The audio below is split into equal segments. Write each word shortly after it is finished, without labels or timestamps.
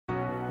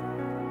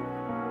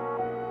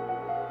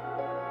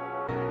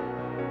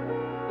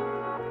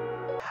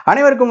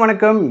அனைவருக்கும்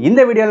வணக்கம்.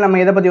 இந்த வீடியோல நம்ம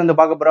எதை பத்தி வந்து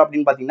பார்க்க போறோம்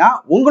அப்படின்னு பாத்தீங்கன்னா,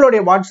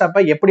 உங்களுடைய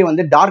வாட்ஸ்அப்பை எப்படி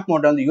வந்து டார்க்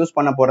மோட் வந்து யூஸ்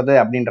பண்ண போறது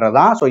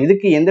அப்படின்றதான். சோ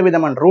இதுக்கு எந்த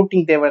விதமான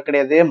ரூட்டிங் தேவை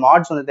கிடையாது,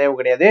 மாட்ஸ் வந்து தேவை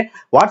கிடையாது.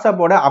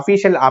 வாட்ஸ்அப்போட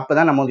அபிஷியல் ஆப்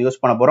தான் நம்ம வந்து யூஸ்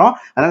பண்ண போறோம்.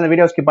 அதனால இந்த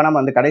வீடியோ ஸ்கிப் பண்ணாம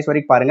வந்து கடைசி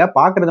வரைக்கும் பாருங்க.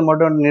 பாக்குறது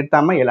மட்டும்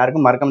நிறுத்தாம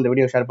எல்லாருக்கும் மறக்காம இந்த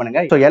வீடியோ ஷேர்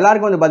பண்ணுங்க. சோ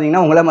எல்லாருக்கும் வந்து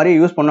பாத்தீங்கன்னா உங்களை மாதிரி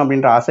யூஸ் பண்ணணும்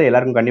அப்படின்ற ஆசை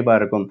எல்லாருக்கும் கண்டிப்பா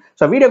இருக்கும்.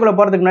 சோ வீடியோக்குள்ள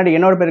போறதுக்கு முன்னாடி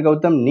என்னோட பேர்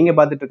கௌதம். நீங்க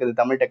பார்த்துட்டு இருக்கிறது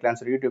தமிழ்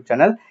டெக்லான்சர் யூடியூப்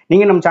சேனல்.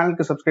 நீங்க நம்ம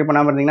சேனலுக்கு சப்ஸ்கிரைப்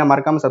பண்ணாம இருந்தீங்கன்னா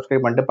மறக்காம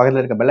சப்ஸ்கிரைப் பண்ணிட்டு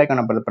பக்கத்துல இருக்க பெல்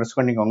ஐகானை பிரஸ்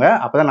பண்ணிக்கோங்க.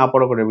 அப்பதான் நான்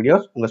போடக்கூடிய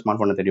வீடியோஸ் உங்க ஸ்மார்ட்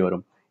போன்ல தெரிய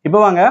வரும். இப்போ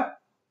வாங்க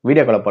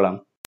வீடியோக்குள்ள போலாம்.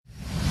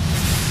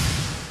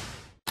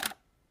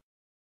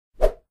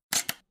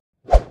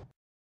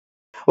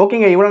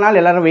 ஓகேங்க, இவ்வளவு நாள்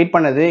எல்லாரும் வெயிட்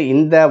பண்ணது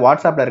இந்த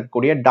வாட்ஸ்அப்ல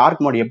இருக்கக்கூடிய டார்க்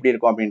மோட் எப்படி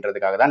இருக்கும்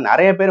அப்படின்றதுக்காக தான்.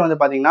 நிறைய பேர் வந்து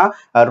பாத்தீங்கன்னா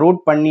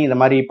ரூட் பண்ணி இந்த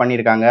மாதிரி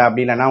பண்ணிருக்காங்க,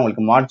 அப்படி இல்லைன்னா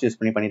உங்களுக்கு மாட்ஸ் யூஸ்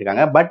பண்ணி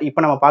பண்ணிருக்காங்க. பட்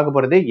இப்போ நம்ம பார்க்க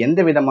போறது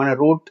எந்த விதமான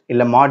ரூட்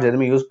இல்ல மாட்ஸ்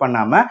எதுவுமே யூஸ்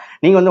பண்ணாம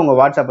நீங்க வந்து உங்க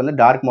வாட்ஸ்அப் வந்து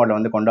டார்க் மோட்ல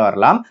வந்து கொண்டு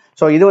வரலாம்.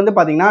 ஸோ இது வந்து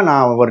பாத்தீங்கன்னா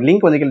நான் ஒரு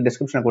லிங்க் வந்து கீழே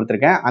டிஸ்கிரிப்ஷன்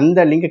கொடுத்துருக்கேன்.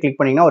 அந்த லிங்கை கிளிக்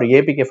பண்ணீங்கன்னா ஒரு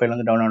ஏபிகே ஃபைல்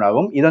வந்து டவுன்லோட்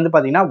ஆகும். இது வந்து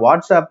பாத்தீங்கன்னா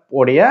வாட்ஸ்அப்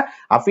உடைய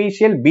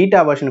அபிஷியல்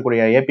பீட்டா வெர்ஷன்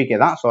கூடிய ஏபிகே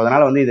தான். ஸோ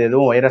அதனால வந்து இது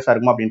எதுவும் வைரஸா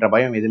இருக்கும் அப்படின்ற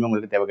பயம் எதுவுமே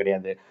உங்களுக்கு தேவை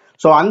கிடையாது.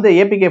 ஸோ அந்த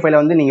ஏபிகே ஃபைலை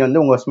வந்து நீங்க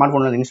வந்து உங்க ஸ்மார்ட்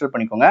போன் வந்து இன்ஸ்டால்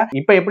பண்ணிக்கோங்க.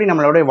 இப்போ எப்படி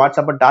நம்மளோட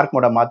வாட்ஸ்அப்பை டார்க்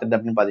மோட மாத்துறது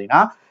அப்படின்னு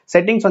பாத்தீங்கன்னா,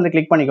 செட்டிங்ஸ் வந்து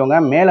கிளிக் பண்ணிக்கோங்க.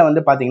 மேல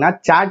வந்து பாத்தீங்கன்னா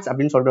சாட்ஸ்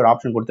அப்படின்னு சொல்லிட்டு ஒரு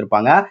ஆப்ஷன்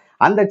கொடுத்திருப்பாங்க.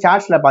 அந்த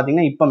சாட்ஸ்ல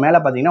பாத்தீங்கன்னா இப்ப மேல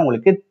பாத்தீங்கன்னா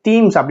உங்களுக்கு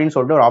தீம்ஸ் அப்படின்னு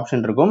சொல்லிட்டு ஒரு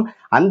ஆப்ஷன் இருக்கும்.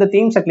 அந்த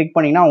தீம்ஸை கிளிக்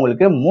பண்ணீங்கன்னா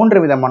உங்களுக்கு 3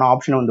 விதமான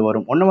ஆப்ஷன் வந்து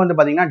வரும். ஒன்னு வந்து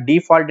பாத்தீங்கன்னா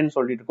டிஃபால்ட்னு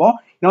சொல்லிட்டு இருக்கும்,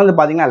 இன்னொன்று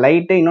பாத்தீங்கன்னா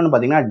லைட், இன்னொன்று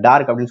பாத்தீங்கன்னா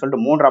டார்க் அப்படின்னு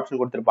சொல்லிட்டு 3 ஆப்ஷன்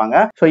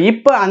கொடுத்திருப்பாங்க. ஸோ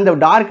இப்போ அந்த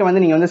டார்க்கை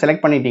வந்து நீங்க வந்து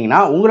செலக்ட்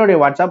பண்ணிட்டீங்கன்னா உங்களுடைய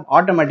வாட்ஸ்அப்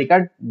ஆட்டோமேட்டிக்கா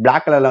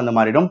பிளாக் கலர்ல வந்து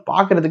மாறிடும்.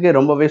 பாக்குறதுக்கு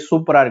ரொம்பவே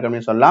சூப்பரா இருக்கு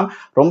அப்படின்னு சொல்லலாம்.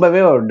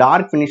 ரொம்பவே ஒரு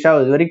டார்க் பினிஷா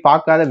இது வரைக்கும்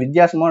பார்க்காத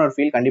வித்தியாசமான ஒரு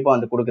ஃபீல் கண்டிப்பா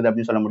வந்து கொடுக்குது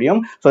அப்படின்னு சொல்ல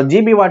முடியும். ஸோ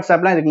ஜிபி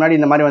வாட்ஸ்அப்ல இதுக்கு முன்னாடி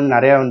இந்த மாதிரி வந்து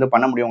நிறைய வந்து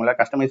பண்ண முடியும், உங்களால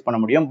கஸ்டமைஸ் பண்ண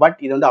முடியும். பட்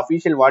இது வந்து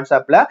அபிஷியல்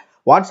வாட்ஸ்அப்ல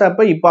வாட்ஸ்அப்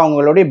இப்போ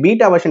அவங்களுடைய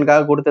பீட்டா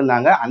வெர்ஷனுக்காக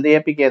கொடுத்திருந்தாங்க. அந்த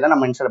ஏபிகே தான்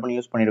நம்ம இன்ஸ்டால் பண்ணி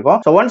யூஸ் பண்ணிருக்கோம்.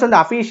 ஸோ ஒன்ஸ் வந்து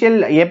அபிஷியல்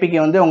ஏபிகே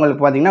வந்து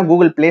உங்களுக்கு பாத்தீங்கன்னா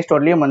கூகுள் பிளே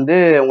ஸ்டோர்லயும் வந்து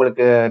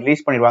உங்களுக்கு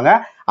ரிலீஸ் பண்ணிடுவாங்க.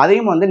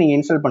 அதையும் வந்து நீங்க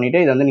இன்ஸ்டால்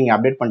பண்ணிட்டு இதை வந்து நீங்க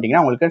அப்டேட்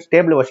பண்ணிட்டீங்கன்னா உங்களுக்கு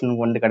ஸ்டேபிள் வெர்ஷன்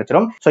வந்து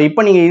கிடைச்சிடும். ஸோ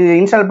இப்போ நீங்க இது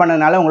இன்ஸ்டால்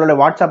பண்ணதுனால உங்களோட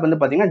வாட்ஸ்அப் வந்து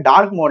பாத்தீங்கன்னா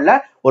டார்க் மோட்ல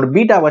ஒரு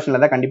பீட்டா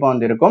வெர்ஷன்ல தான் கண்டிப்பா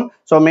வந்து இருக்கும்.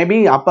 ஸோ மேபி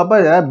அப்பப்போ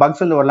ஏதாவது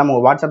பக்ஸ் வந்து வரலாம்,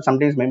 உங்க வாட்ஸ்அப்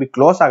சம்டைம்ஸ் மேபி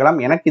க்ளோஸ் ஆகலாம்.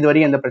 எனக்கு இது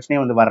வரைக்கும் எந்த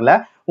பிரச்சனையும் வந்து வரல.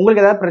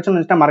 உங்களுக்கு ஏதாவது பிரச்சனை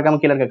இருந்துச்சுன்னா மறக்காம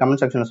கீழே இருக்க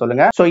கமெண்ட் செக்ஷன்ல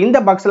சொல்லுங்க. ஸோ இந்த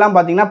பக்ஸ் எல்லாம்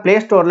பாத்தீங்கன்னா பிளே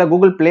ஸ்டோர்ல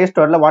கூகுள் பிளே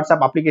ஸ்டோர்ல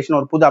வாட்ஸ்அப் அப்ளிகேஷன்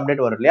ஒரு புது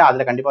அப்டேட் வரும் இல்லையா,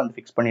 அதுல கண்டிப்பா வந்து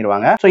ஃபிக்ஸ்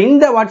பண்ணிடுவாங்க. ஸோ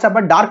இந்த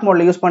வாட்ஸ்அப்பை டார்க்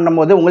மோட்ல யூஸ்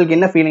பண்ணும்போது உங்களுக்கு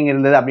என்ன ஃபீலிங்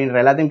இருந்தது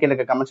அப்படின்ற எல்லாத்தையும் கீழே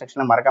இருக்க கமெண்ட்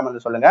செக்ஷன்ல மறக்காம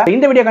வந்து சொல்லுங்க.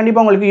 இந்த வீடியோ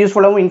கண்டிப்பா உங்களுக்கு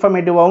யூஸ்ஃபுல்லாகவும்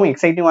இன்ஃபர்மேட்டிவாகவும்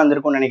எக்ஸைட்டிவா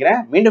இருந்திருக்கும்னு நினைக்கிறேன்.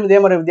 மீண்டும்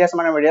இதே மாதிரி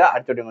வித்தியாசமான வீடியோ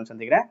அடுத்த வீடியோ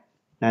சந்திக்கிறேன்.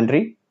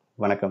 நன்றி,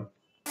 வணக்கம்.